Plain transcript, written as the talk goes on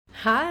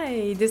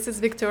Hi, this is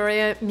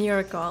Victoria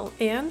Miracle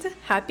and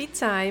Happy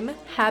Time,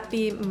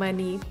 Happy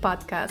Money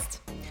podcast.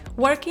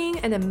 Working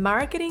in the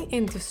marketing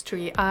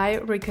industry, I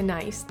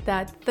recognize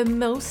that the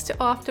most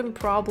often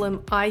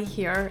problem I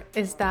hear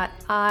is that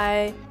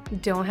I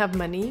don't have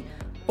money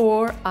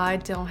or I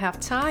don't have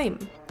time.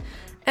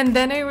 And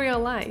then I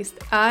realized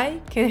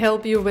I can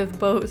help you with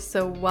both,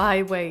 so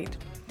why wait?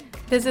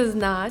 This is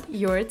not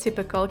your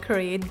typical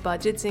create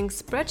budgeting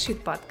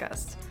spreadsheet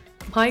podcast.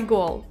 My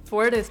goal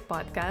for this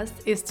podcast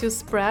is to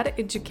spread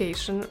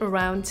education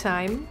around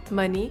time,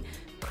 money,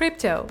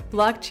 crypto,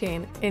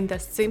 blockchain in the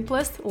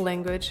simplest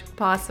language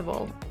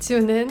possible.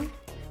 Tune in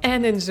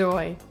and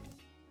enjoy.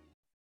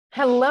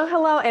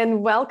 Hello,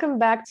 and welcome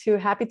back to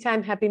Happy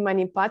Time, Happy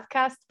Money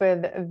podcast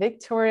with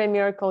Victoria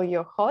Miracle,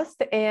 your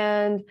host.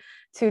 And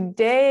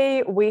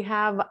today we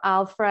have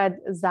Alfred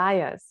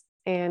Zayas,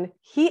 and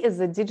he is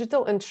a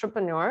digital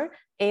entrepreneur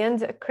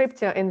and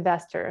crypto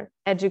investor,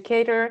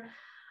 educator,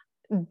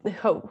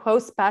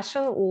 whose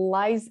passion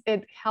lies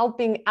in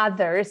helping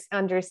others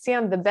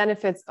understand the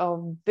benefits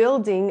of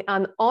building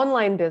an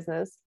online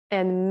business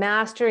and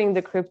mastering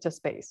the crypto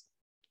space.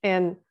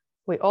 And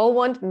we all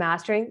want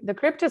mastering the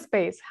crypto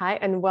space. Hi,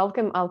 and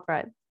welcome,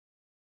 Alfred.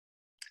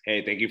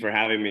 Hey, thank you for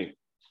having me.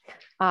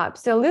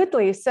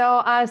 Absolutely.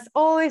 So as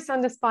always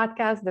on this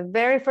podcast, the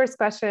very first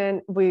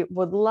question, we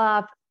would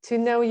love to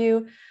know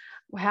you.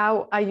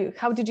 How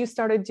did you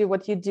start to do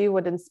what you do?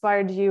 What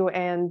inspired you?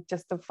 And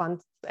just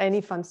any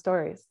fun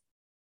stories?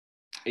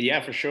 Yeah,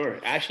 for sure.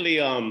 Actually,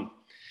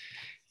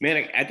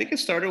 man, I think it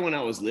started when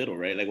I was little,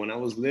 right? Like when I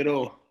was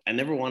little, I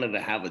never wanted to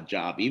have a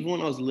job. Even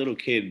when I was a little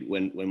kid,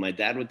 when my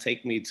dad would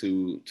take me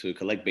to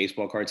collect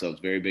baseball cards, I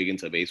was very big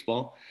into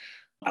baseball.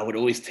 I would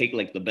always take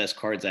like the best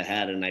cards I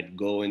had and I'd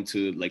go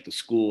into like the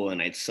school and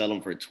I'd sell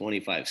them for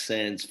 25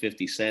 cents,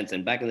 50 cents.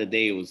 And back in the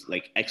day, it was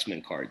like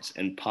X-Men cards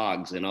and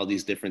Pogs and all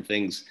these different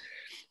things.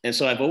 And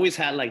so I've always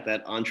had like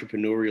that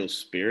entrepreneurial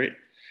spirit.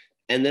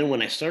 And then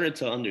when I started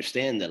to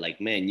understand that,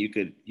 like, man, you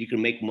could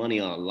make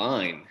money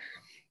online,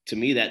 to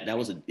me that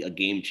was a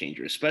game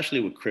changer, especially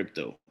with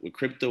crypto. With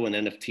crypto and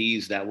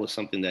NFTs, that was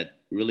something that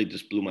really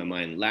just blew my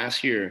mind.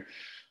 Last year,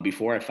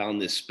 before I found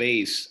this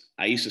space,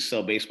 I used to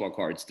sell baseball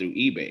cards through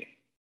eBay.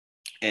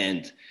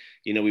 And,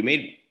 we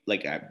made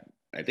like,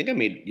 I think I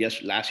made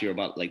last year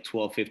about like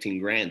 12, 15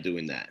 grand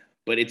doing that.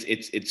 But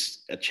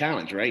it's a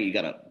challenge, right? You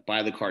got to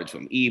buy the cards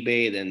from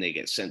eBay, then they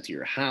get sent to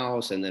your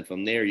house. And then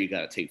from there, you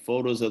got to take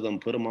photos of them,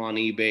 put them on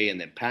eBay,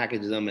 and then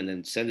package them and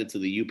then send it to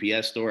the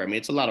UPS store. I mean,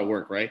 it's a lot of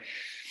work, right?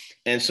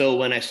 And so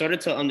when I started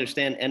to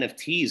understand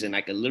NFTs and I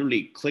could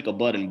literally click a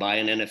button, buy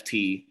an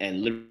NFT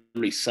and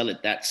literally sell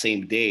it that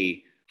same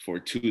day for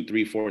 2,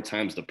 3, 4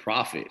 times the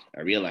profit,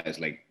 I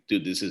realized like,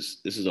 dude, this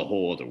is a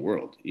whole other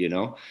world,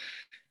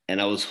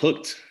 And I was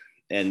hooked.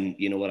 And,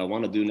 what I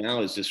want to do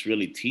now is just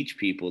really teach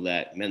people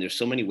that, man, there's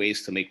so many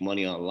ways to make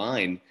money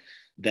online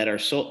that are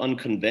so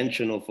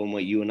unconventional from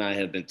what you and I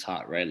have been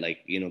taught, right?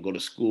 Like, go to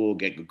school,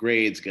 get good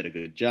grades, get a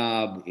good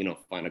job,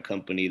 find a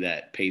company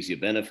that pays you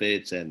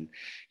benefits and,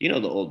 the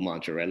old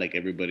mantra, right? Like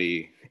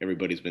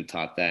everybody's been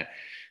taught that.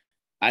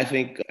 I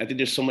think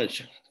there's so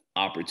much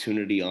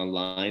opportunity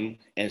online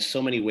and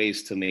so many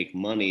ways to make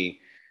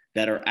money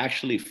that are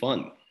actually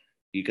fun.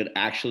 You could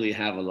actually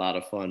have a lot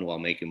of fun while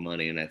making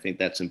money. And I think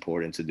that's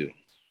important to do.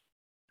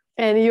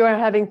 And you are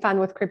having fun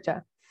with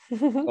crypto.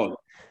 Oh,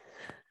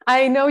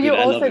 I know you dude,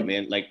 I also love it,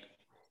 man. Like,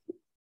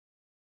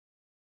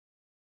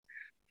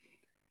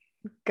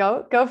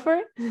 go for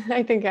it.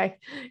 I think I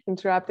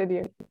interrupted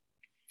you.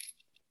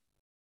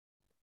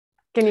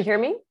 Can you hear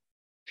me?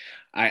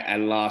 I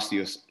lost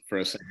you for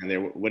a second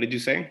there. What did you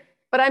say?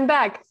 But I'm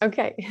back.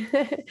 Okay.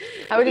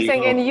 I was just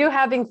saying, and you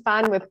having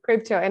fun with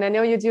crypto. And I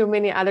know you do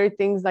many other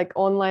things like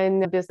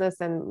online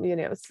business and,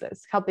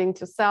 helping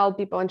to sell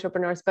people,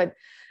 entrepreneurs. But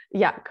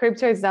yeah,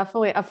 crypto is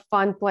definitely a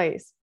fun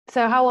place.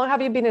 So how long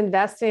have you been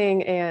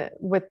investing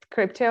with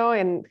crypto,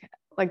 and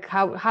like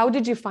how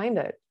did you find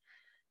it?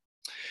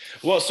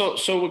 Well,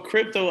 so with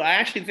crypto, I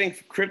actually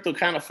think crypto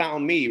kind of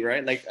found me,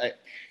 right? Like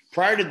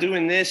prior to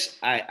doing this,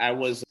 I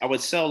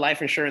would sell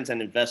life insurance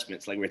and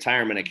investments like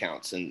retirement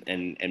accounts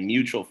and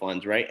mutual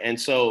funds, right? And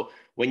so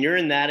when you're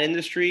in that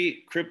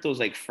industry, crypto's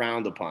like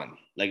frowned upon.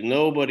 Like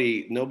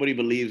nobody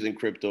believes in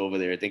crypto over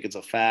there. I think it's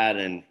a fad,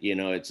 and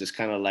it's just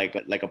kind of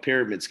like a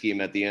pyramid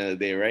scheme at the end of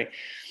the day, right?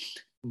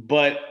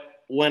 But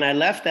when I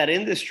left that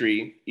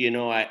industry,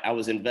 I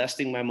was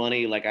investing my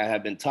money like I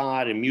had been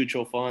taught in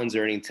mutual funds,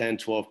 earning 10,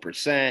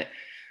 12%.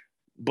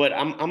 But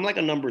I'm like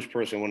a numbers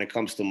person when it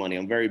comes to money.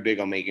 I'm very big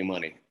on making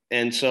money.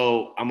 And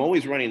so I'm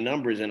always running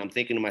numbers and I'm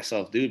thinking to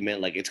myself, dude,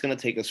 man, like it's going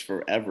to take us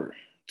forever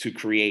to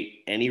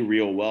create any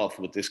real wealth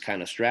with this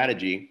kind of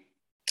strategy.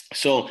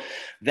 So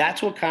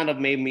that's what kind of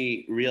made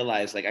me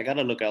realize, like, I got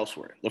to look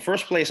elsewhere. The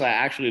first place I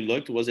actually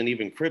looked wasn't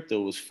even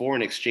crypto, it was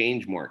foreign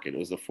exchange market. It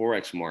was the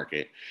Forex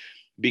market,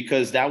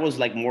 because that was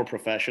like more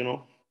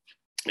professional.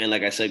 And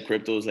like I said,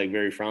 crypto is like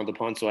very frowned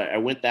upon. So I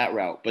went that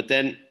route. But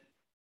then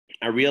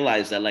I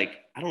realized that like,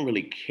 I don't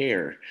really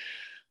care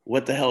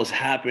what the hell is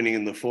happening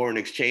in the foreign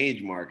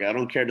exchange market. I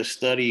don't care to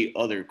study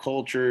other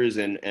cultures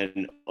and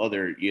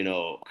other,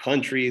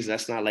 countries.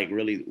 That's not like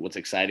really what's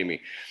exciting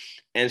me.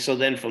 And so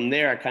then from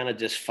there, I kind of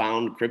just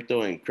found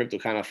crypto, and crypto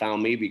kind of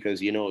found me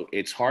because,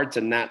 it's hard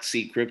to not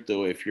see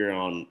crypto if you're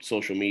on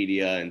social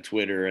media and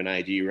Twitter and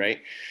IG, right?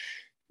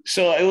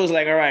 So it was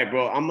like, all right,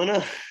 bro, I'm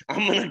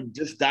gonna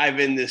just dive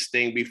in this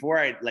thing before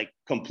I like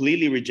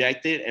completely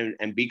reject it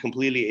and be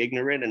completely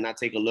ignorant and not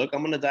take a look.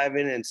 I'm gonna dive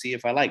in and see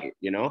if I like it.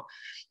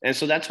 And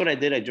so that's what I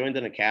did. I joined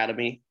an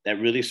academy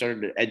that really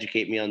started to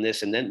educate me on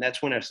this. And then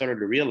that's when I started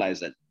to realize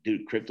that,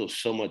 dude, crypto's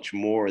so much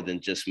more than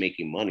just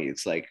making money.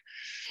 It's like,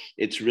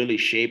 it's really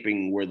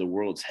shaping where the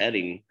world's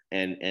heading.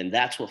 And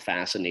that's what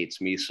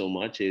fascinates me so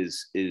much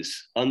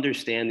is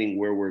understanding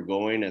where we're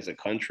going as a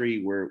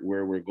country, where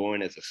we're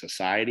going as a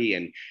society,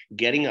 and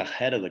getting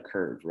ahead of the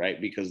curve,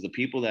 right? Because the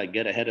people that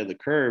get ahead of the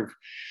curve,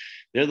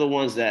 they're the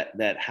ones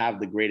that have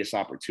the greatest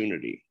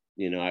opportunity.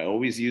 I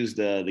always use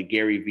the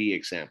Gary Vee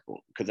example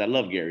because I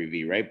love Gary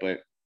Vee, right? But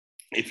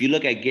if you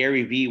look at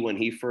Gary Vee when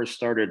he first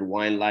started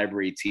Wine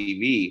Library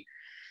TV,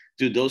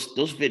 dude, those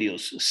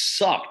videos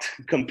sucked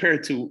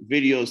compared to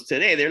videos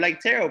today. They're like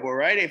terrible,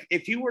 right?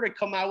 If you were to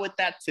come out with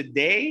that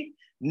today,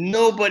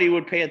 nobody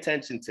would pay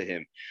attention to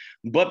him.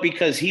 But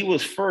because he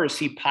was first,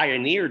 he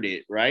pioneered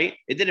it, right?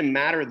 It didn't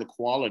matter the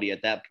quality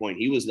at that point.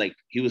 He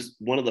was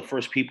one of the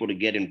first people to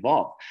get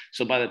involved.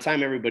 So by the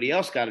time everybody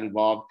else got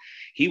involved,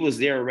 he was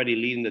there already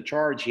leading the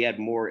charge. He had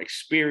more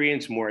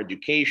experience, more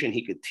education.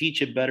 He could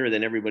teach it better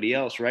than everybody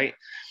else, right?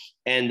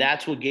 And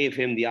that's what gave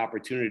him the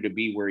opportunity to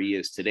be where he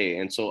is today.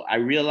 And so I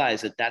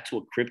realized that that's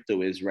what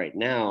crypto is right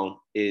now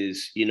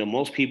is,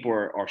 most people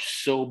are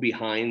so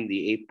behind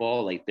the eight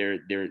ball. Like they're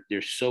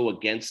so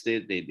against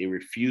it. They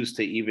refuse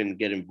to even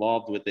get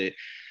involved with it,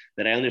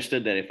 that I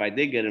understood that if I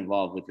did get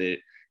involved with it,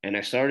 and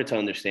I started to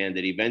understand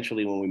that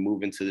eventually when we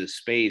move into this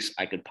space,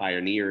 I could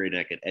pioneer it,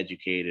 I could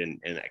educate, and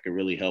I could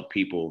really help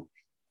people.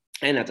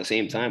 And at the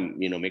same time,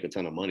 make a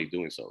ton of money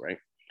doing so, right?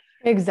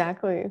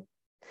 Exactly.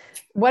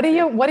 What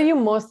are you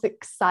most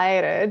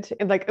excited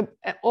in, like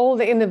all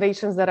the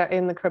innovations that are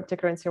in the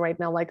cryptocurrency right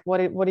now? Like what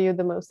are you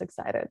the most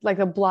excited? Like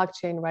the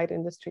blockchain, right,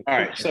 industry? All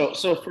right. So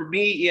for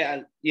me,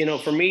 yeah,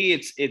 for me,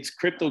 it's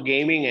crypto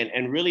gaming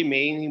and really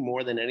mainly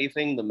more than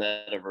anything, the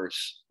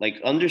metaverse, like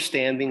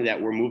understanding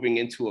that we're moving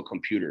into a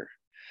computer.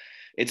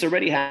 It's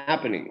already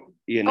happening,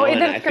 Oh,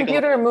 it is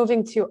computer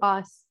moving to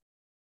us.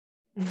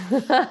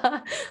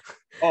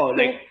 Oh,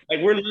 like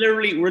we're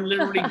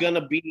literally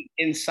gonna be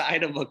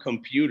inside of a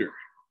computer.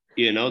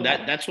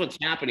 That's what's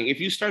happening. If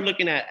you start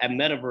looking at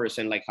metaverse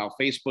and like how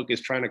Facebook is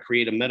trying to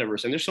create a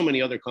metaverse, and there's so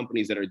many other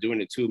companies that are doing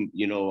it too,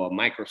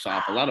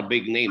 Microsoft, a lot of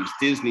big names,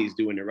 Disney's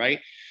doing it, right?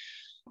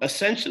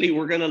 Essentially,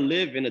 we're going to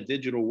live in a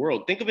digital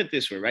world. Think of it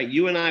this way, right?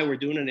 You and I, we're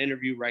doing an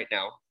interview right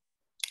now,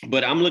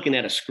 but I'm looking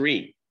at a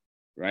screen,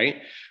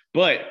 right?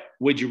 But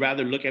would you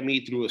rather look at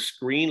me through a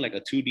screen, like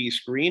a 2D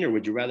screen, or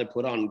would you rather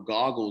put on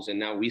goggles and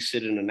now we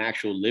sit in an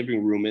actual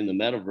living room in the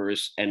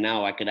metaverse and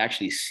now I could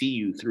actually see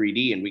you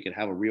 3D and we could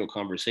have a real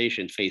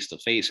conversation face to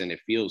face and it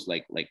feels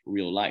like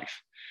real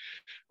life,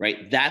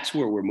 right? That's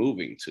where we're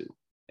moving to.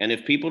 And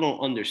if people don't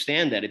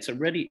understand that, it's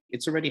already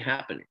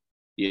happening.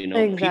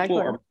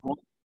 Exactly.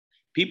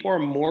 People are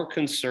more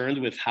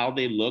concerned with how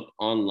they look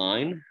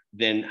online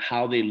than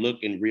how they look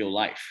in real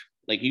life.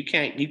 Like you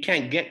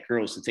can't get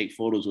girls to take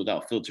photos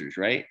without filters,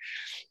 right?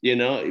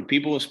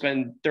 People will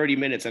spend 30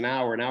 minutes, an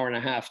hour and a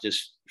half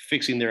just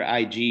fixing their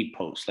IG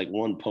post, like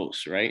one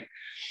post, right?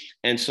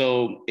 And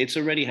so it's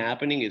already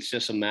happening. It's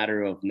just a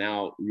matter of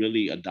now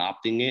really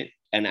adopting it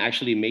and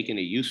actually making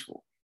it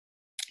useful.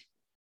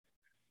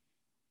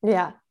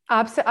 Yeah,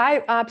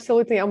 I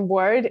absolutely am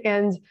bored.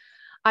 And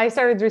I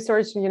started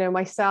researching,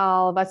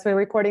 myself. That's why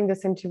recording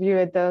this interview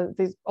at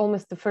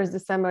almost the first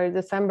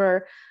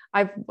December.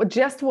 I've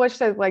just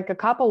watched it like a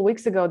couple of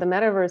weeks ago, the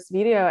metaverse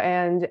video,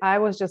 and I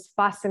was just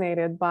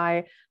fascinated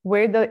by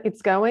where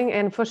it's going.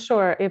 And for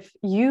sure, if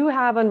you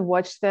haven't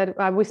watched that,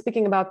 we're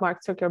speaking about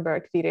Mark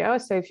Zuckerberg video.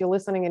 So if you're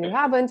listening and you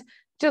haven't,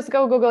 just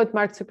go Google it,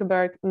 Mark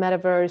Zuckerberg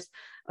metaverse.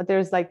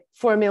 There's like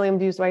 4 million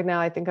views right now,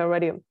 I think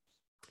already.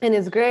 And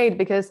it's great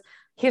because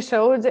he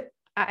showed,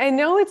 I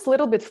know it's a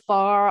little bit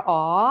far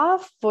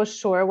off for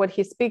sure what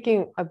he's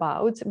speaking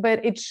about,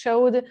 but it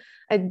showed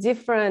a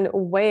different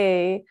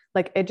way,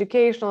 like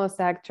educational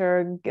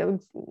sector,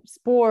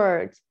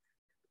 sport,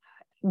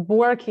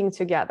 working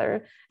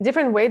together,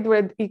 different way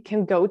where it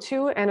can go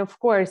to. And of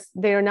course,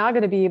 they're not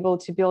going to be able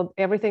to build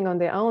everything on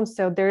their own.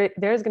 So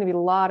there's going to be a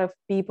lot of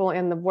people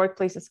and the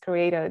workplaces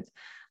created.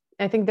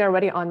 I think they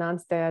already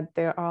announced that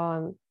they're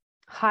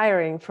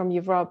hiring from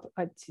Europe,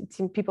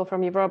 people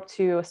from Europe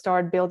to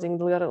start building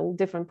little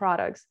different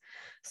products.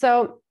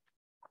 So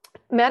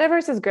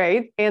metaverse is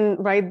great.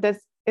 And right,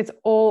 it's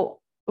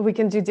all, we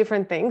can do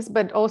different things,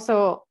 but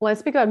also let's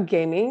speak about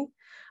gaming.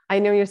 I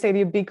know you said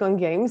you're big on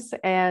games,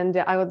 and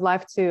I would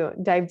love to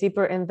dive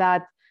deeper in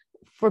that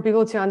for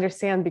people to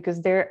understand,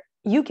 because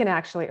you can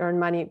actually earn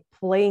money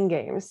playing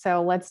games.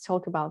 So let's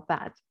talk about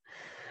that.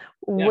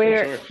 Yeah, for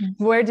Where sure.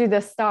 where did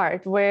they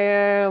start?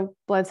 Where,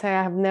 let's say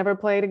I have never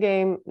played a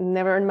game,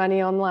 never earned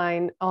money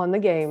online on the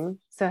game.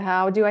 So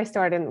how do I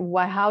start, and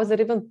why, how is it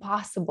even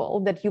possible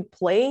that you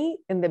play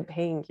and they're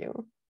paying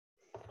you?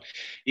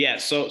 Yeah,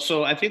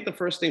 so I think the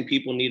first thing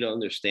people need to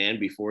understand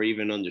before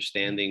even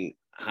understanding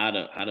how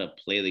to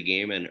play the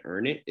game and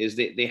earn it is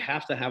they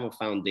have to have a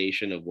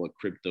foundation of what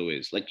crypto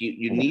is. Like you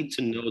Yeah. need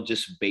to know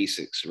just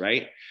basics,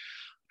 right?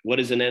 What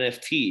is an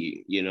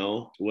NFT? You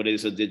know, what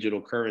is a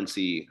digital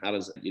currency? How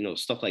does,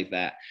 stuff like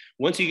that.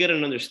 Once you get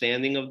an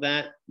understanding of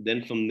that,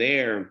 then from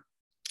there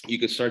you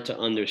could start to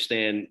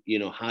understand,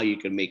 how you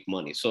can make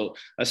money. So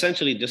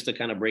essentially, just to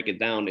kind of break it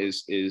down,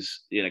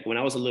 like when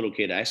I was a little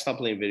kid, I stopped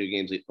playing video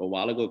games a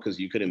while ago because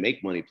you couldn't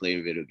make money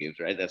playing video games,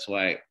 right? That's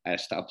why I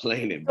stopped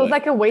playing it. So it's But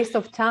like a waste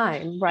of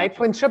time, right?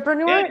 For yeah,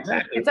 entrepreneur,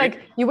 exactly, it's right?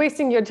 like you're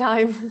wasting your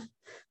time.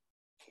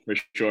 For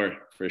sure,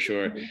 for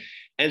sure.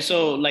 And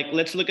so, like,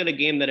 let's look at a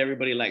game that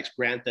everybody likes,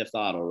 Grand Theft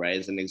Auto, right?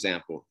 As an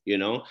example,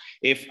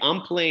 if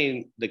I'm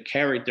playing the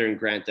character in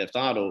Grand Theft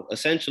Auto,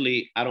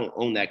 essentially, I don't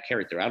own that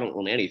character. I don't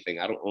own anything.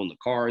 I don't own the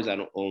cars. I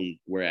don't own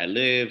where I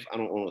live. I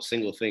don't own a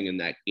single thing in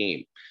that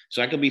game.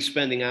 So I could be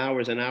spending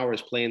hours and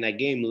hours playing that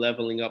game,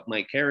 leveling up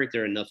my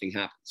character, and nothing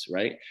happens,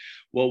 right?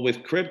 Well,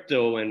 with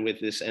crypto and with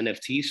this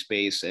NFT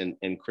space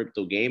and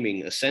crypto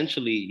gaming,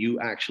 essentially, you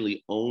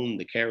actually own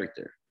the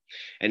character.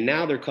 And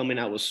now they're coming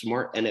out with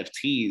smart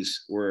NFTs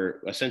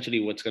where essentially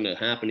what's going to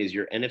happen is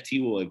your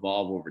NFT will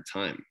evolve over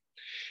time.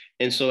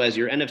 And so as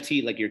your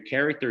NFT, like your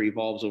character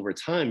evolves over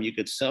time, you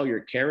could sell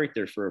your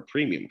character for a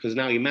premium. Because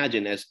now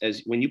imagine as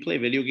when you play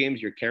video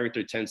games, your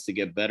character tends to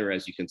get better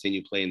as you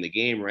continue playing the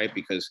game, right?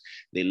 Because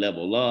they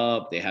level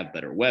up, they have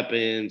better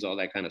weapons, all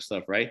that kind of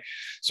stuff, right?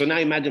 So now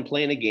imagine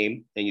playing a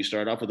game and you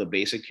start off with a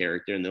basic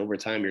character, and over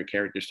time your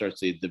character starts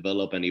to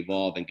develop and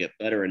evolve and get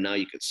better. And now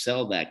you could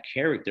sell that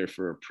character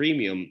for a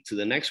premium to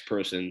the next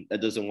person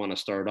that doesn't want to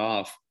start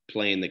off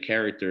playing the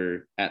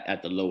character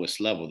at the lowest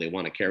level. They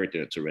want a character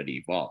that's already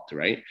evolved,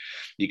 right?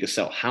 You can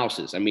sell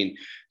houses. I mean,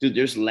 dude,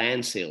 there's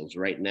land sales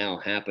right now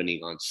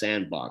happening on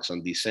Sandbox,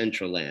 on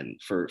Decentraland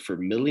for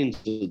millions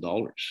of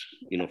dollars.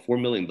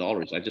 $4 million.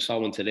 I just saw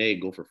one today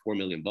go for $4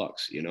 million.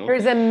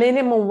 There's a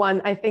minimum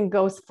one, I think,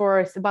 goes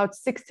for about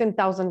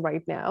 16,000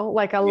 right now,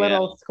 like a Yeah.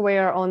 little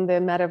square on the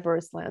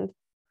metaverse land.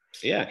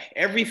 Yeah.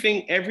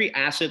 Every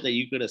asset that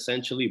you could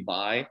essentially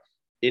buy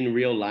in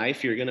real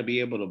life, you're going to be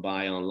able to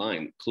buy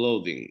online.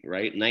 Clothing,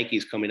 right?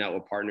 Nike's coming out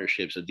with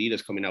partnerships,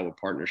 Adidas coming out with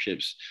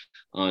partnerships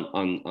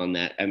on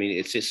that. I mean,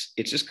 it's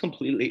just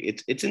completely,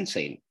 it's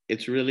insane.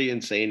 It's really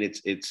insane.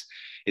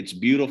 It's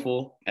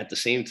beautiful. At the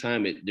same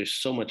time, there's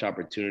so much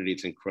opportunity.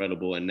 It's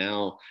incredible. And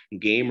now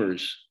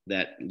gamers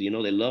that, they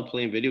love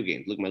playing video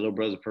games. Look, my little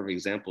brother's a perfect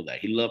example of that.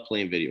 He loved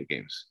playing video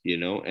games,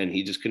 and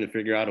he just couldn't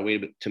figure out a way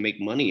to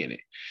make money in it.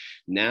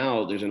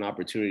 Now there's an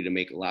opportunity to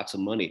make lots of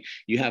money.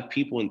 You have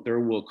people in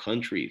third world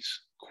countries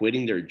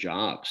quitting their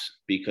jobs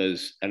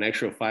because an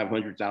extra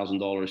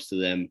 $500,000 to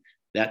them,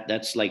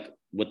 that's like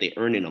what they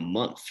earn in a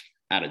month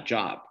at a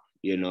job.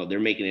 They're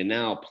making it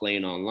now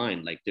playing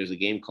online. Like there's a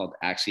game called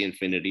Axie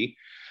Infinity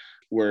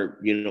where,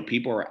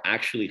 people are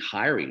actually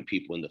hiring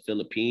people in the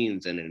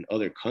Philippines and in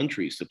other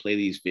countries to play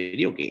these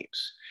video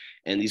games.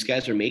 And these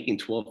guys are making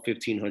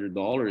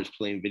 $1,200-1,500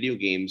 playing video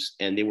games,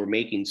 and they were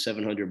making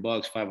 $700,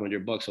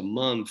 $500 a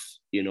month,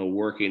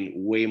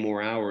 working way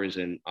more hours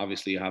and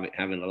obviously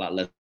having a lot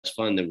less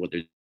fun than what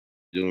they're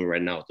doing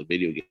right now with the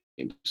video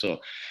game.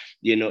 So,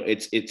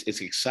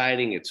 it's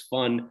exciting, it's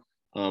fun,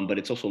 but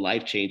it's also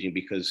life-changing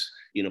because,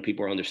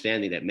 people are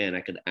understanding that, man,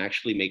 I could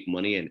actually make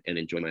money and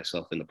enjoy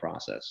myself in the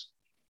process.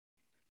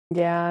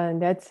 Yeah,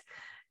 and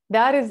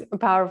that is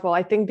powerful,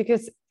 I think,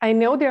 because I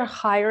know they're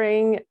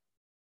hiring.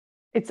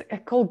 It's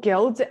called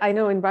guilds. I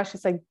know in Russia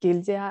it's like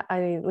gildia.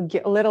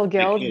 Little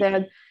guilds.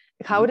 That,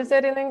 how is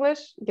it in English?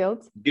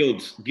 Guilds.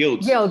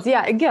 Guilds.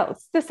 Yeah,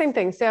 guilds. The same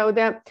thing. So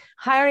they're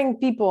hiring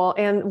people,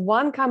 and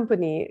one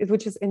company,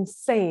 which is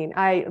insane.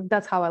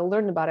 That's how I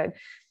learned about it.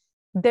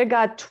 They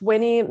got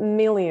 20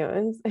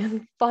 million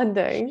in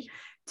funding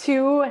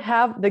to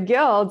have the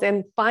guilds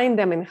and find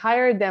them and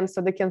hire them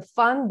so they can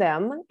fund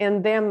them,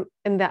 and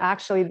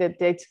actually that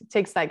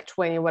takes like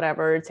 20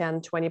 whatever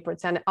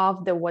 10-20%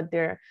 of what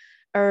they're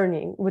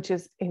earning, which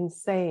is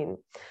insane.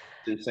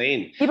 It's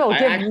insane. People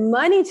give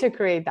money to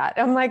create that.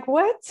 I'm like,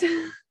 what?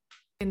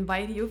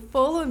 Invite you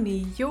follow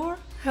me, your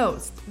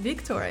host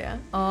Victoria,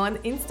 on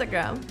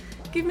Instagram.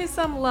 Give me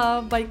some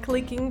love by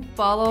clicking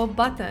follow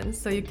button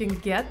so you can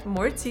get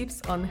more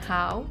tips on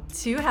how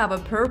to have a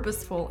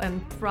purposeful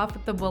and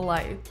profitable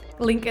life.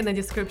 Link in the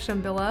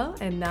description below.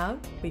 And now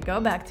we go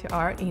back to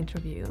our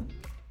interview.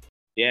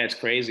 Yeah, it's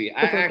crazy.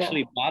 I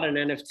actually bought an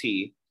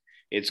NFT.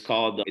 It's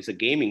a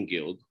gaming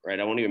guild, right?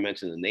 I won't even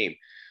mention the name.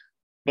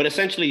 But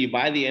essentially you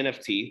buy the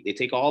NFT, they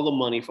take all the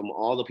money from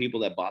all the people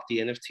that bought the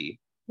NFT,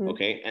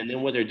 okay? And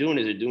then what they're doing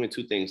is they're doing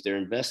two things. They're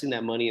investing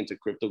that money into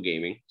crypto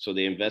gaming. So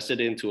they invested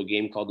into a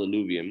game called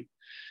Illuvium.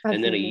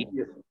 And then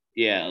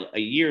yeah, a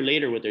year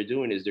later, what they're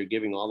doing is they're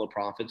giving all the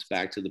profits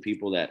back to the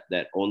people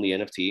that own the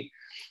NFT.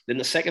 Then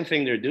the second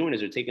thing they're doing is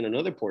they're taking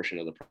another portion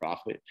of the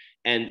profit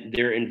and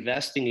they're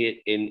investing it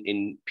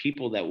in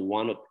people that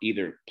want to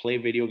either play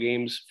video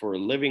games for a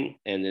living,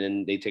 and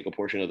then they take a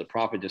portion of the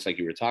profit, just like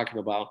you were talking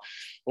about,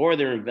 or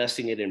they're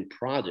investing it in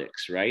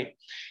projects, right?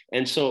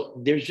 And so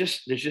there's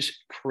just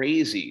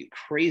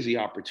crazy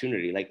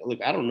opportunity. Like, look,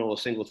 I don't know a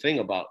single thing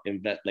about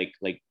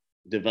like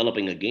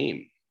developing a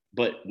game,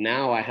 but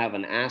now I have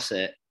an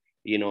asset,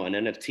 you know, an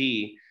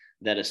NFT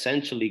that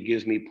essentially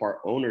gives me part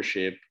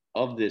ownership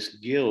of this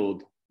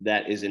guild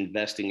that is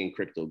investing in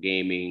crypto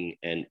gaming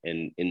and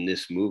in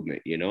this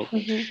movement, you know.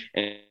 Mm-hmm.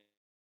 And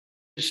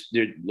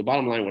the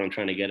bottom line, what I'm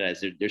trying to get at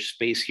is there's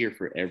space here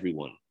for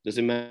everyone.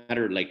 Doesn't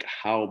matter like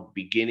how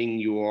beginning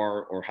you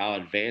are or how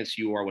advanced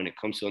you are when it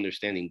comes to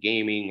understanding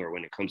gaming or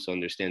when it comes to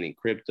understanding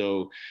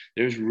crypto.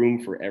 There's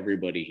room for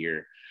everybody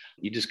here.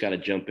 You just got to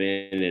jump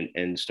in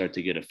and start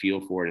to get a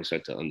feel for it and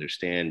start to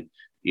understand,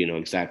 you know,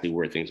 exactly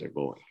where things are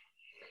going.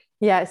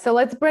 Yeah, so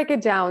let's break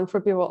it down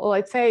for people.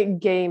 Let's say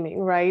gaming,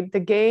 right? The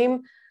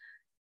game,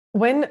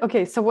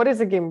 so what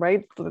is a game,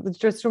 right?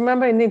 Just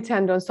remember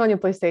Nintendo, Sony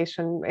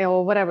PlayStation,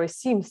 or whatever,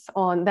 Sims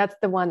on, that's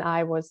the one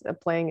I was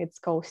playing. It's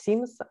called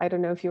Sims. I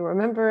don't know if you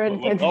remember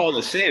it. Oh,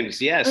 the Sims.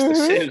 Yes, mm-hmm. The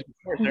Sims.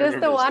 That's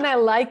the one. I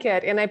like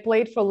it. And I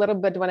played for a little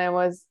bit when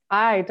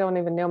I don't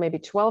even know, maybe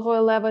 12 or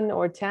 11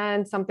 or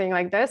 10, something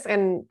like this.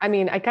 And I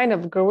mean, I kind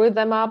of grew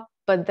them up,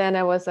 but then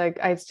I was like,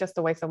 it's just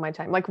a waste of my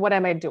time. Like, what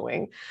am I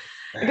doing?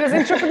 Because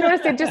entrepreneurs,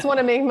 they just want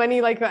to make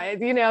money. Like,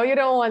 you know, you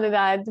don't want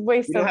that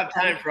waste. You don't have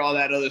time for all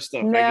that other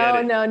stuff.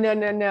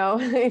 No.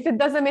 If it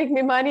doesn't make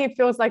me money, it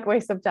feels like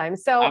waste of time.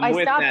 So I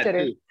stopped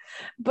it.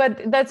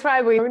 But that's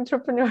right, we're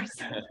entrepreneurs.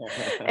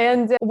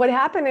 And what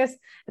happened is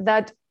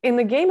that in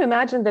the game,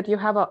 imagine that you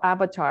have an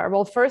avatar.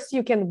 Well, first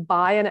you can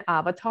buy an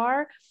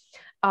avatar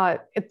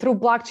through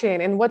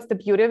blockchain. And what's the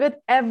beauty of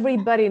it?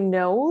 Everybody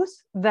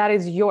knows that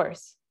is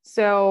yours.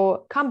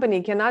 So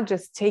company cannot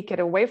just take it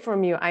away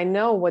from you. I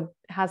know what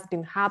has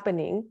been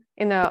happening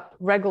in a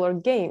regular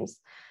games,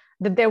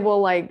 that they will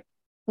like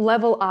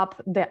level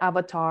up the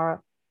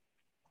avatar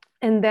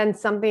and then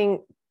something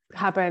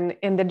happen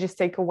and then just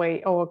take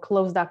away or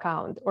close the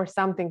account or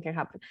something can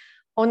happen.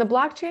 On the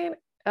blockchain,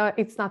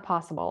 it's not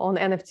possible. On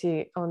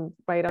NFT, on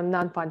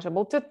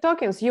non-fungible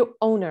tokens, you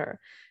owner.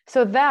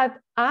 So that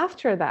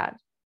after that,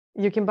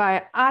 you can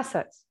buy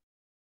assets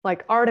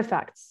like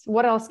artifacts.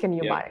 What else can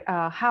you buy?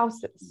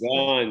 Houses,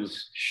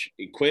 guns,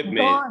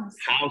 equipment,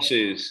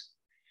 houses.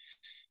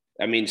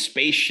 I mean,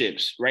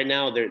 spaceships. Right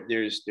now,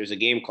 there's a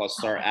game called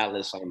Star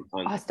Atlas on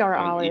Star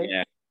Atlas.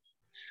 Yeah,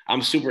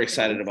 I'm super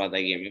excited about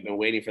that game. I've been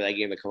waiting for that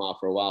game to come out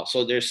for a while.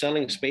 So they're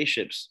selling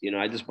spaceships. You know,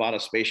 I just bought a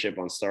spaceship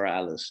on Star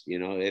Atlas. You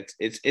know,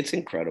 it's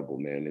incredible,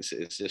 man.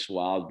 It's just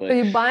wild. But so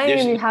you're buying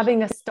and you're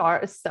having a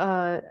starship.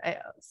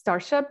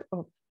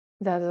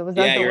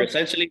 You're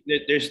essentially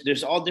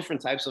there's all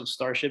different types of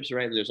starships,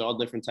 right? There's all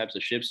different types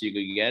of ships you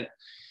could get,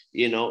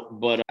 you know.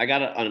 But I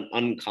got an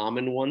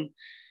uncommon one.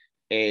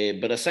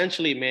 But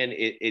essentially, man,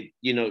 it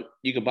you know,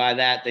 you could buy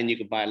that, then you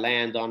could buy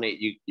land on it.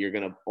 You're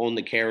gonna own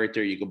the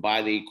character. You could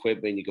buy the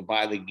equipment. You could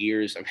buy the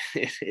gears. I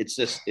mean, it's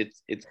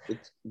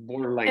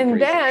borderline. And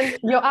crazy. then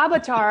your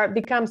avatar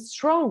becomes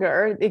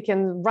stronger. It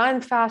can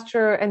run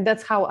faster, and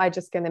that's how I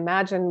just can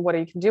imagine what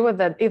you can do with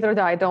it. Either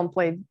that I don't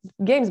play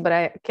games, but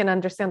I can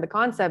understand the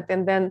concept,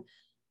 and then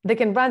they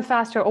can run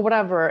faster or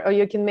whatever, or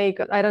you can make,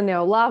 I don't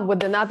know, love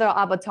with another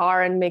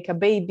avatar and make a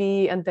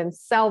baby and then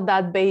sell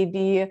that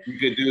baby. You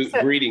could do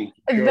breeding.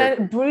 Sure.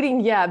 Then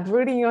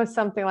breeding or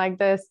something like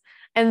this.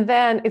 And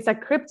then it's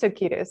like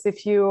CryptoKitties.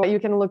 If you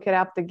can look it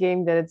up, the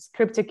game that it's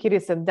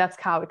CryptoKitties, and that's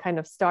how it kind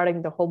of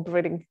starting the whole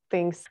breeding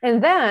things.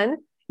 And then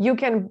you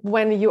can,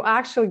 when you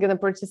actually going to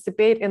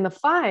participate in the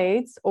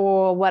fights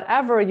or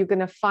whatever, you're going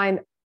to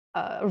find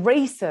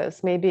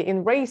races, maybe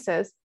in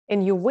races,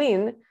 and you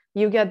win,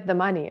 you get the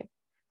money.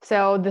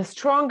 So the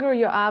stronger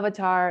your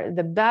avatar,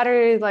 the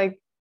better, like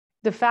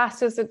the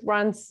fastest it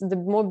runs, the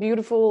more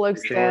beautiful it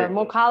looks, the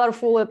more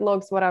colorful it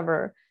looks,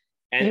 whatever.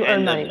 And, you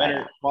earn money. The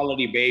better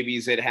quality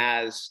babies it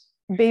has.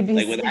 Babies.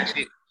 Like with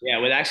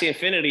Axie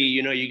Infinity,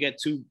 you know, you get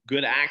two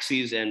good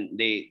Axies and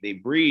they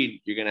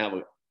breed, you're gonna have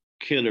a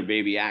killer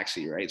baby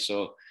Axie, right?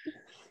 So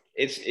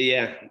it's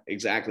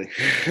exactly.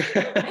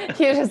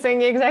 You're just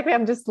saying exactly.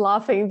 I'm just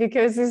laughing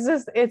because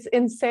it's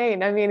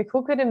insane. I mean,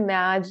 who could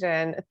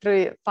imagine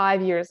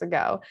 5 years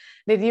ago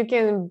that you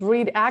can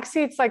breed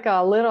Axie? It's like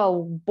a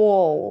little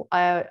ball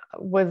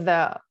with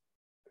the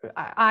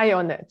eye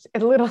on it. A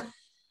little.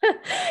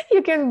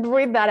 You can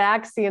breed that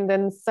Axie and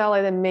then sell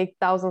it and make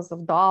thousands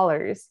of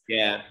dollars.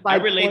 Yeah, I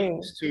relate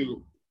this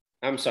to.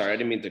 I'm sorry, I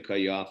didn't mean to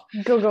cut you off.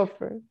 Go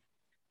for it.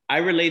 I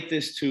relate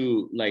this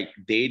to like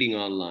dating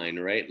online,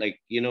 right? Like,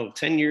 you know,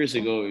 10 years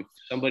ago, if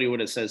somebody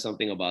would have said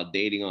something about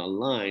dating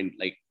online,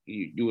 like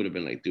you would have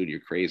been like, dude,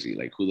 you're crazy.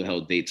 Like, who the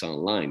hell dates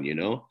online, you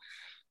know?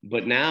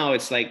 But now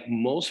it's like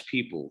most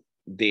people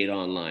date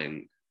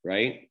online,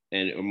 right?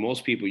 And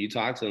most people, you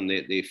talk to them,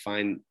 they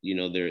find, you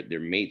know, their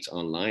mates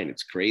online.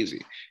 It's crazy.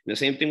 And the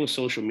same thing with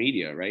social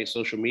media, right?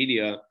 Social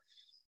media,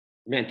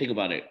 man, think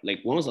about it. Like,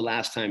 when was the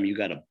last time you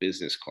got a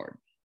business card?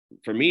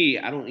 For me,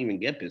 I don't even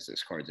get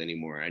business cards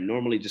anymore. I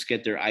normally just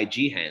get their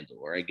IG handle,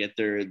 or I get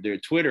their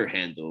Twitter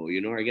handle, you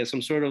know, or I get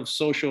some sort of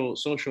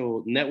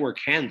social network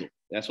handle.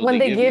 That's what when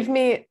they give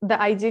me. me the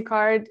ID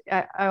card,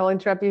 I'll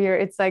interrupt you here.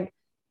 It's like,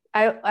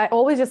 I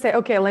always just say,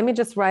 okay, let me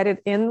just write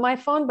it in my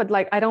phone, but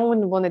like, I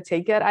don't want to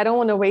take it. I don't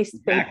want to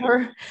waste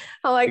paper.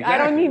 I'm like, I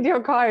don't need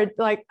your card.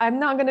 Like, I'm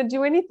not going to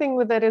do anything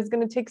with it. It's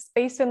going to take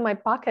space in my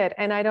pocket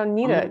and I don't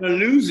need it. I'm going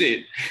to lose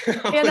it.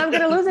 And I'm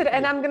going to lose it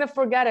and I'm going to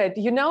forget it.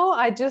 You know,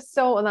 I just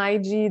saw on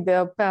IG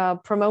the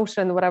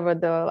promotion, whatever,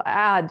 the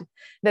ad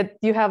that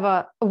you have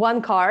a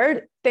one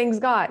card. Thanks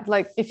God.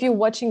 Like, if you're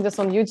watching this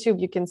on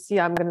YouTube, you can see,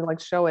 I'm going to like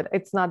show it.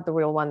 It's not the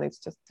real one. It's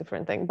just a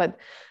different thing, but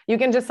you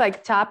can just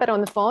like tap it on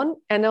the phone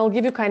and it'll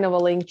give you kind of a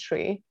link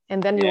tree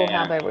and then you will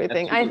have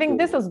everything. I think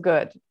this is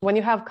good. When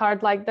you have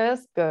card like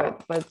this, good,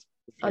 but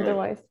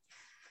otherwise,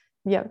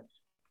 yeah.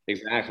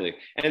 Exactly.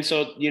 And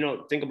so, you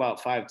know, think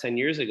about 5-10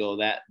 years ago,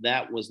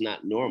 that was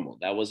not normal.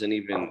 That wasn't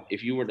even,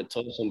 if you were to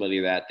tell somebody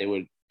that, they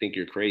would think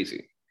you're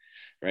crazy.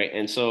 Right.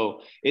 And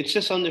so it's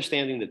just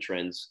understanding the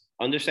trends,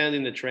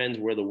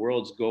 where the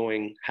world's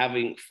going,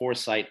 having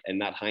foresight and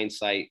not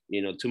hindsight.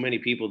 You know, too many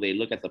people, they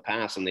look at the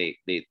past and they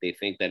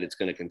think that it's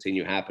going to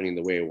continue happening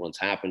the way it once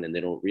happened. And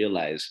they don't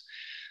realize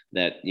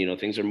that, you know,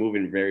 things are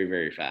moving very,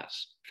 very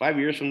fast. 5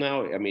 years from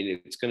now, I mean,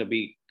 it's going to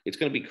be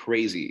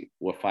crazy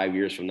what 5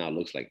 years from now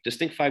looks like. Just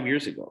think 5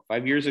 years ago.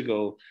 5 years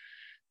ago,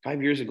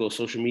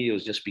 social media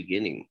was just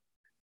beginning.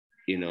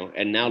 You know,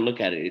 and now look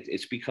at it.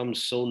 It's become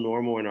so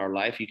normal in our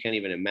life. You can't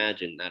even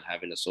imagine not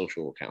having a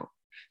social account.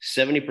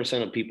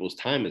 70% of people's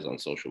time is on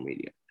social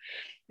media,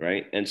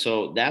 right? And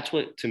so that's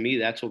what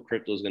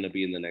crypto is going to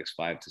be in the next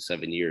 5 to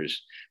 7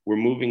 years. We're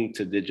moving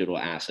to digital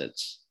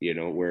assets, you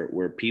know,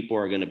 where people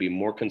are going to be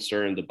more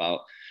concerned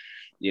about,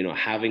 you know,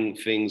 having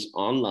things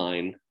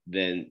online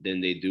than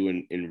they do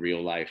in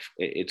real life.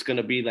 It's going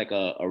to be like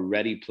a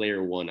Ready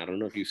Player One. I don't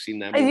know if you've seen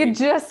that movie. You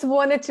just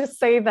wanted to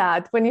say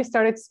that when you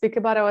started to speak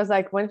about it. I was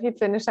like, when he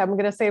finished, I'm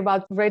going to say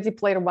about Ready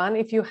Player One.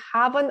 If you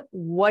haven't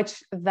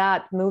watched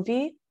that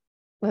movie,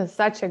 it's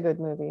such a good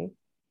movie.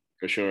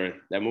 For sure.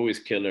 That movie's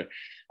killer.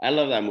 I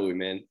love that movie,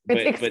 man.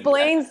 It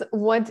explains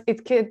what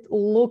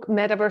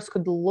metaverse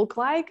could look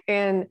like.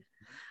 And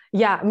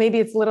yeah, maybe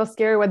it's a little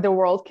scary what the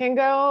world can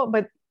go,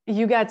 but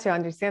you got to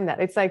understand that.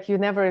 It's like you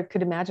never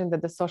could imagine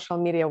that the social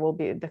media will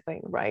be the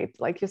thing, right?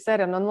 Like you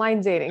said, an online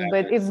dating,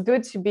 but it's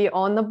good to be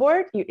on the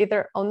board. You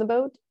either on the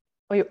boat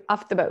or you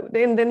off the boat,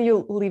 and then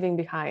you're leaving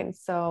behind.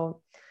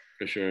 So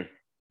for sure.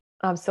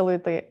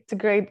 Absolutely. It's a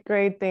great,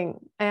 great thing.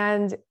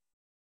 And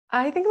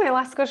I think my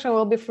last question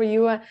will be for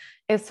you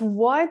is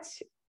what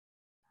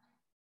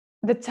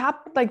the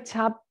top,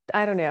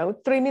 I don't know,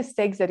 3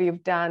 mistakes that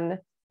you've done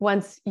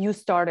once you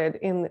started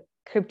in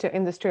crypto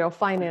industry or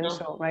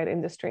financial, right,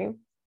 industry?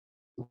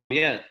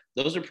 Yeah,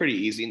 those are pretty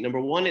easy.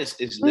 Number one is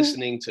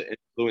listening to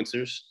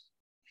influencers.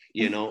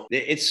 You know,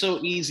 it's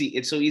so easy.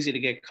 It's so easy to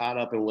get caught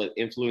up in what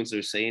influencers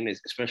are saying,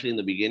 especially in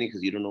the beginning,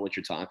 because you don't know what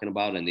you're talking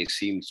about and they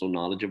seem so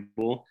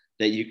knowledgeable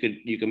that you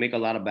could make a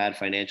lot of bad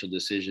financial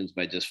decisions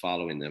by just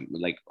following them.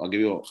 Like, I'll give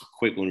you a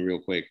quick one real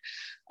quick.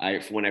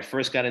 When I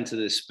first got into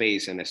this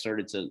space and I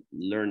started to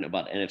learn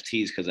about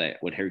NFTs, because I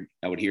would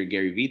hear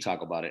Gary Vee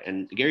talk about it.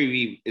 And Gary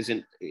Vee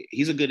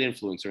he's a good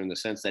influencer in the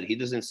sense that he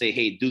doesn't say,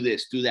 hey, do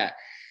this, do that.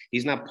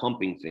 He's not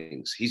pumping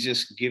things. He's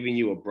just giving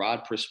you a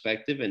broad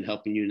perspective and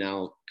helping you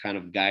now kind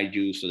of guide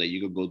you so that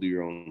you could go do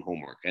your own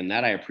homework. And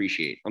that I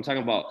appreciate. I'm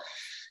talking about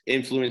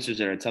influencers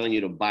that are telling you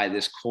to buy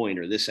this coin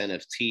or this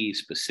NFT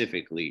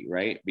specifically,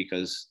 right?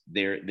 Because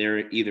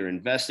they're either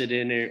invested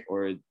in it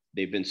or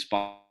they've been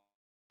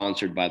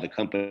sponsored by the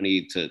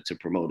company to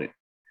promote it.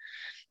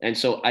 And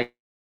so I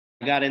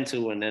got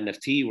into an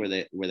NFT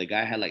where the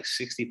guy had like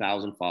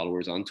 60,000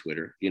 followers on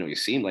Twitter. You know, he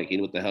seemed like he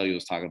knew what the hell he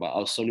was talking about. I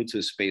was so new to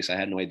the space, I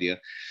had no idea.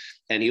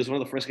 And he was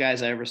one of the first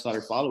guys I ever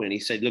started following. He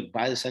said, look,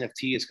 buy this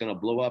NFT. It's going to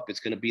blow up. It's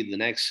going to be the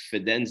next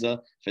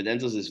Fidenza.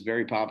 Fidenza is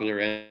very popular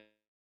in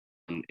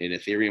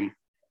Ethereum.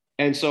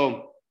 And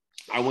so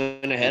I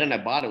went ahead and I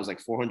bought it. It was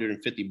like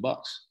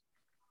 $450.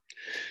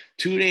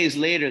 2 days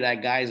later,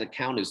 that guy's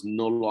account is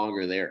no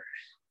longer there.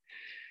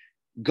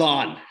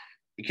 Gone.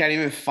 You can't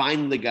even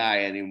find the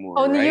guy anymore.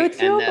 On right?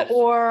 YouTube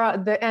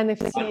or the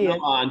NFT?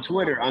 No, on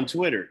Twitter. On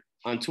Twitter.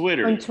 The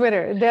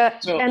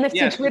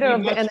NFT Twitter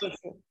of the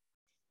NFT.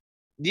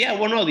 Yeah,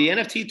 well, no, the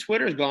NFT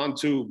Twitter is gone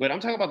too. But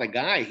I'm talking about the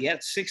guy. He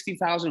had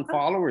 60,000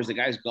 followers. The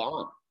guy's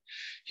gone.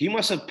 He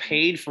must have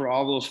paid for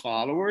all those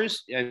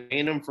followers and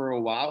paid them for a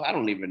while. I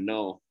don't even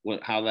know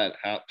how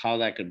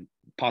that could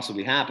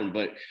possibly happen.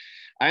 But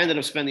I ended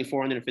up spending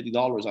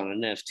 $450 on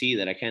an NFT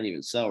that I can't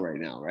even sell right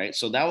now, right?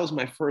 So that was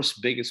my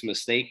first biggest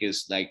mistake,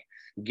 is like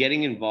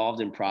getting involved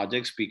in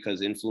projects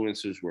because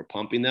influencers were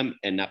pumping them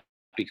and not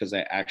because I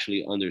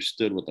actually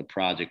understood what the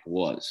project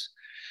was.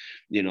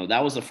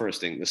 That was the first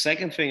thing. The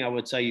second thing I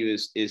would tell you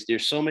is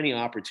there's so many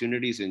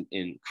opportunities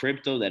in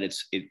crypto that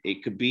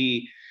it could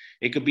be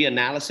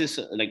analysis,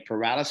 like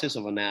paralysis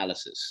of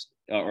analysis,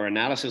 or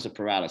analysis of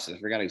paralysis. I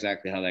forgot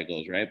exactly how that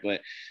goes, right? But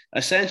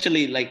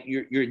essentially, like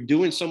you're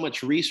doing so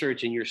much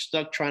research and you're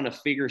stuck trying to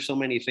figure so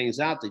many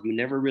things out that you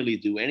never really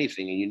do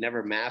anything, and you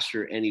never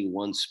master any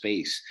one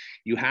space.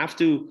 You have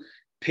to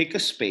pick a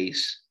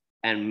space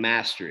and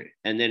master it,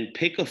 and then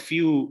pick a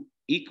few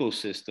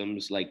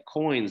ecosystems like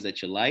coins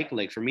that you like.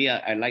 Like for me,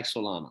 I like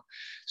Solana.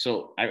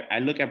 So I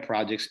look at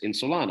projects in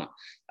Solana.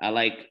 I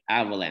like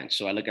Avalanche.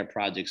 So I look at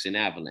projects in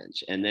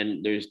Avalanche. And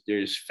then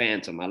there's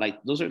Phantom.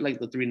 Those are like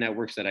the three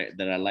networks that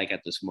I like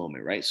at this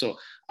moment, right? So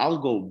I'll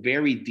go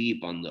very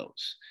deep on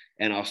those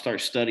and I'll start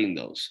studying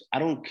those. I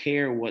don't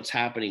care what's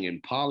happening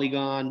in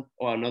Polygon,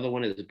 or another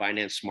one is the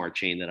Binance Smart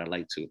Chain that I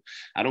like too.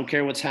 I don't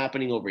care what's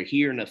happening over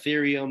here in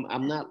Ethereum.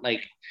 I'm not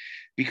like,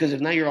 because if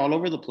now you're all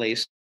over the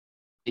place,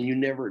 and you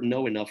never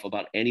know enough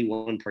about any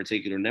one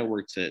particular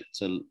network to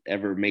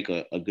ever make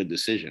a good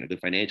decision, a good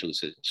financial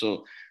decision.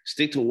 So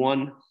stick to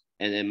one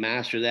and then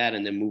master that,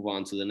 and then move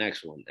on to the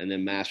next one, and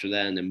then master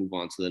that and then move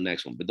on to the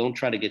next one. But don't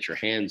try to get your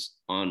hands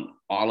on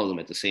all of them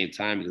at the same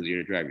time, because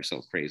you're gonna drive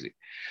yourself crazy.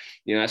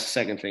 That's the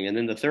second thing. And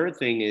then the third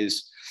thing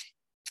is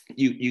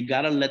you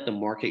got to let the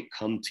market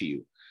come to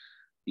you.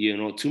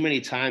 Too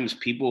many times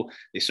people,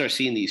 they start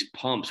seeing these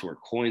pumps where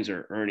coins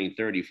are earning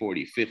 30,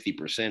 40,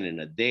 50%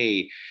 in a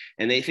day.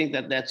 And they think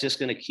that that's just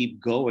going to keep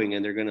going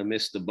and they're going to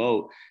miss the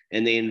boat.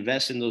 And they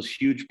invest in those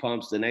huge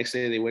pumps. The next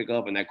day they wake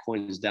up and that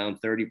coin is down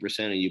 30%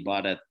 and you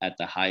bought it at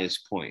the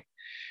highest point,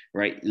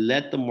 right?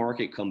 Let the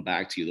market come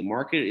back to you. The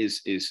market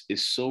is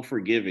so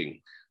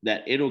forgiving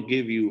that it'll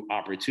give you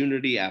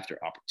opportunity after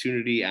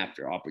opportunity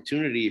after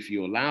opportunity if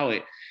you allow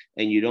it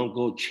and you don't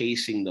go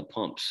chasing the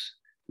pumps.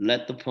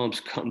 Let the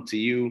pumps come to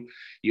you.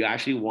 You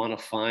actually want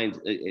to find,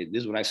 this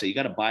is what I say, you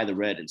got to buy the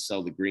red and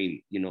sell the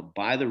green.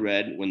 Buy the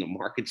red when the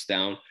market's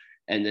down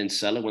and then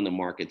sell it when the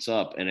market's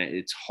up. And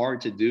it's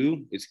hard to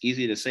do. It's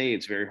easy to say,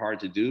 it's very hard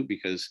to do,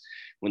 because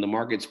when the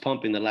market's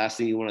pumping, the last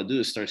thing you want to do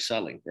is start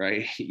selling,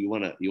 right? You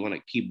want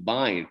to keep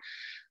buying,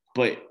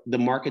 but the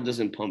market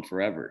doesn't pump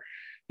forever,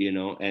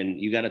 and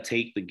you got to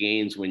take the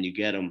gains when you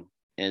get them.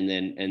 And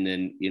then,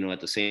 at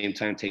the same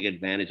time, take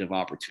advantage of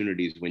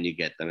opportunities when you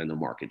get them and the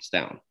market's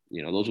down.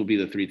 Those will be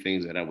the three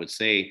things that I would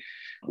say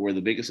were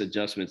the biggest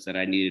adjustments that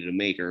I needed to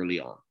make early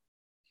on.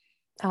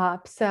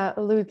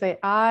 Absolutely.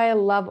 I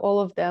love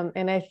all of them.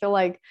 And I feel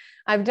like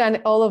I've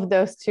done all of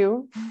those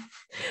too.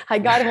 I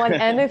got one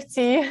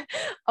NFT.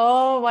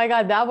 Oh my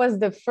God. That was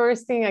the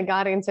first thing I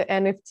got into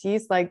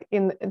NFTs, like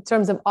in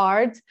terms of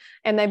art.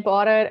 And I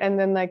bought it. And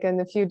then like in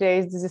a few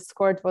days, the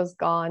Discord was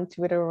gone.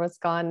 Twitter was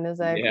gone. And I was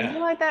like, yeah.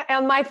 like that.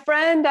 And my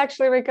friend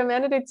actually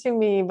recommended it to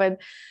me, but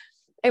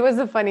it was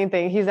a funny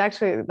thing. He's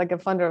actually like a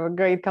founder of a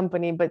great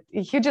company, but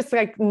he just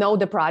like know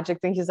the project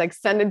and he's like,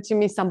 send it to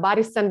me.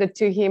 Somebody send it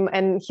to him.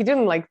 And he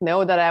didn't like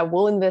know that I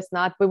will invest,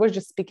 not, we were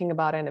just speaking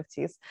about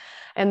NFTs.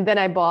 And then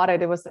I bought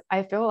it.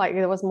 I feel like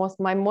it was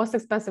my most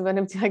expensive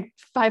NFT, like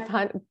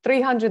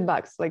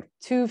 $300, like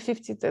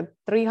 250 to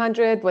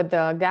 300 with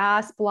the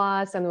gas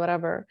plus and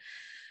whatever.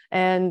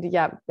 And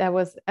yeah, I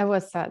was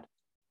sad.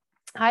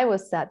 I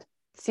was sad.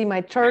 See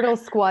my turtle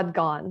squad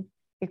gone.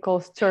 It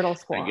calls Turtle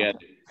Squad. I get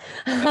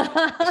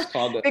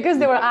it. Because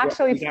they were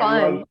actually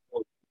fun.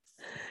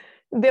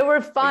 They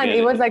were fun.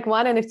 It was like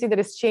one NFT that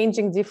is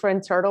changing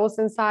different turtles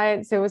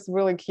inside. So it was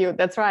really cute.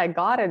 That's why I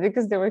got it,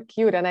 because they were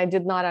cute and I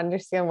did not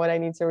understand what I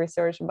need to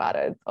research about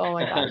it. Oh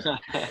my gosh.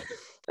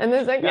 And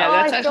it's like,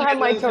 I still have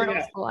my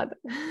Turtle Squad.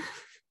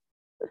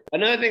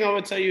 Another thing I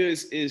would tell you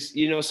is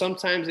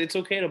sometimes it's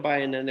okay to buy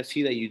an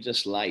NFT that you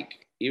just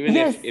like. Even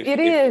if it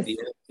is. The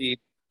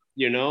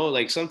NFT,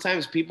 like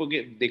sometimes people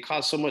they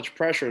cause so much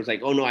pressure. It's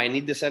like, oh no, I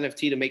need this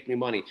NFT to make me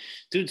money.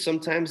 Dude,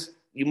 sometimes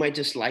you might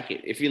just like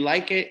it. If you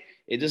like it,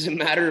 it doesn't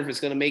matter if it's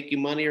going to make you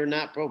money or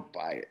not, bro,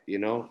 buy it,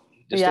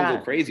 just don't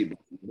go crazy, but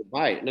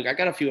buy it. Look, I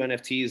got a few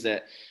NFTs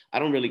that I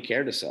don't really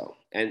care to sell.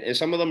 And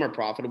some of them are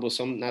profitable,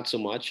 some not so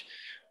much,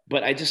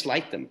 but I just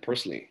like them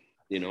personally.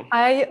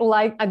 I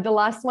like the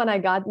last one I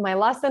got, my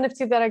last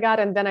NFT that I got.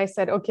 And then I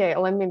said, okay,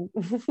 let me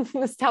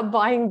stop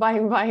buying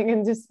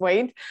and just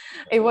wait.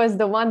 It was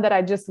the one that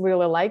I just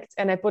really liked.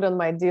 And I put on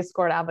my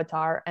Discord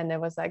avatar and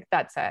it was like,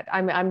 that's it.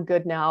 I'm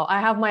good now.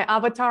 I have my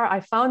avatar. I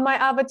found my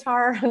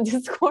avatar on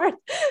Discord.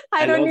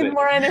 I don't need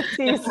more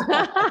NFTs.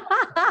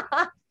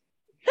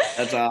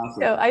 That's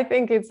awesome. So I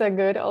think it's a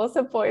good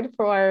also point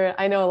for,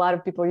 I know a lot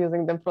of people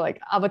using them for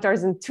like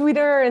avatars in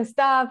Twitter and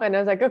stuff. And I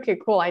was like, okay,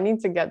 cool. I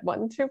need to get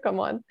one too. Come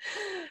on.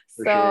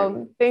 For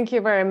sure. Thank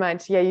you very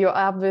much. Yeah, you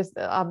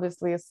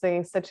obviously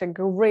saying such a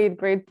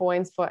great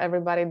points for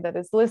everybody that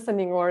is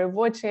listening or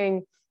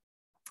watching.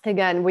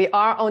 Again, we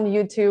are on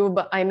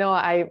YouTube. I know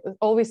I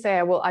always say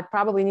I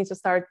probably need to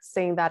start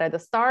saying that at the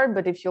start,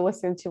 but if you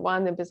listen to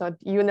one episode,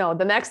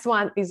 the next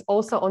one is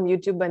also on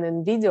YouTube and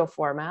in video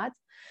format.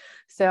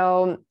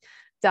 So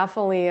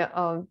definitely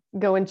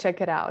go and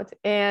check it out.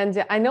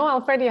 And I know,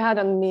 Alfred, you had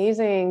an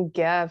amazing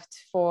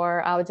gift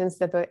for our audience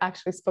that we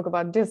actually spoke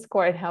about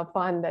Discord. How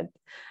fun. That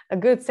a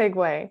good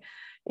segue.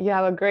 You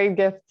have a great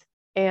gift,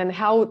 and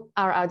how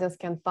our audience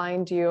can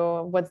find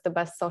you. What's the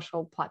best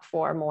social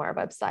platform or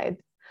website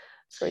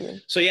for you?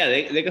 So yeah,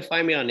 they can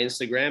find me on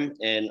Instagram,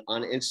 and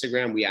on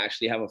Instagram, we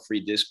actually have a free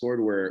Discord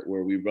where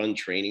we run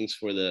trainings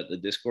for the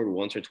Discord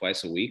once or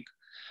twice a week,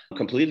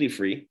 completely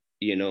free,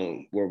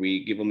 where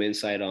we give them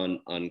insight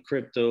on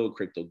crypto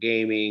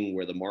gaming,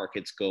 where the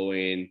market's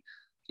going.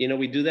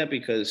 We do that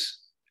because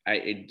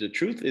the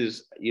truth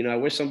is, I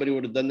wish somebody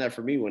would have done that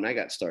for me when I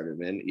got started,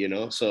 man,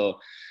 so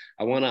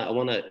I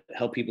want to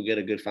help people get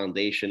a good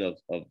foundation of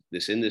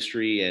this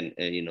industry and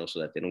so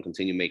that they don't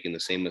continue making the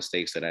same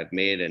mistakes that I've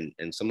made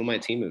and some of my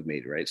team have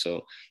made, right?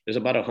 So there's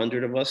about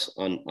 100 of us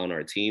on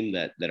our team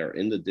that are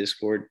in the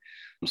Discord.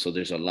 So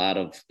there's a lot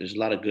of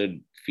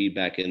good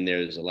feedback in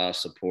there. There's a lot of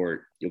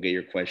support. You'll get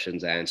your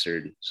questions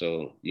answered.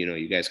 So,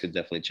 you guys could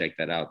definitely check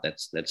that out.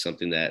 That's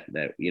something that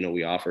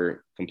we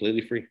offer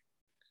completely free.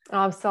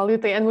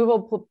 Absolutely. And we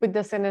will put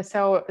this in.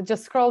 So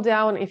just scroll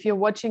down. If you're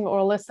watching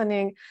or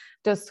listening,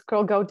 just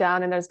go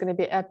down and there's going to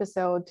be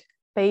episode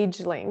page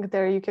link.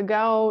 There you can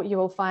go. You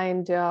will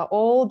find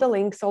all the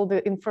links, all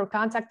the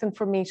contact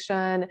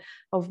information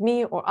of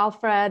me or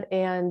Alfred,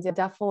 and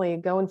definitely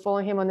go and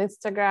follow him on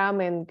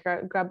Instagram and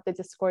grab the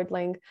Discord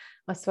link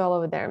as well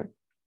over there.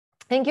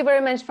 Thank you very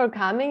much for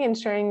coming and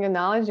sharing your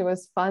knowledge. It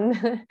was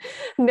fun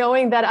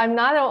knowing that I'm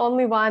not the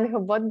only one who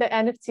bought the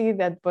NFT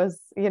that was,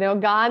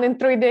 gone in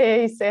 3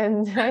 days.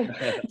 And I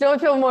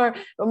don't feel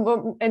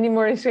any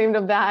more ashamed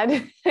of that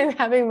and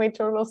having my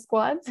Turtle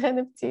Squad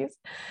NFTs.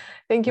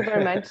 Thank you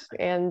very much.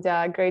 And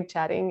great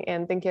chatting.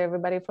 And thank you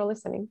everybody for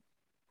listening.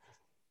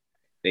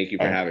 Thank you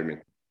for having me.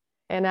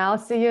 And I'll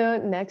see you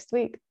next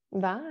week.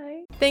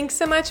 Bye. Thanks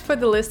so much for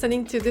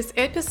listening to this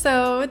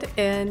episode.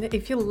 And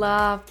if you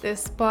love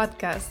this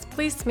podcast,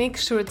 please make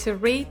sure to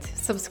rate,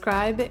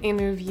 subscribe, and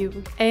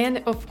review.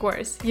 And of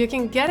course, you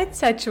can get in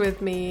touch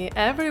with me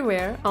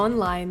everywhere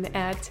online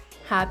at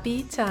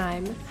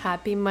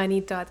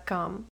happytimehappymoney.com.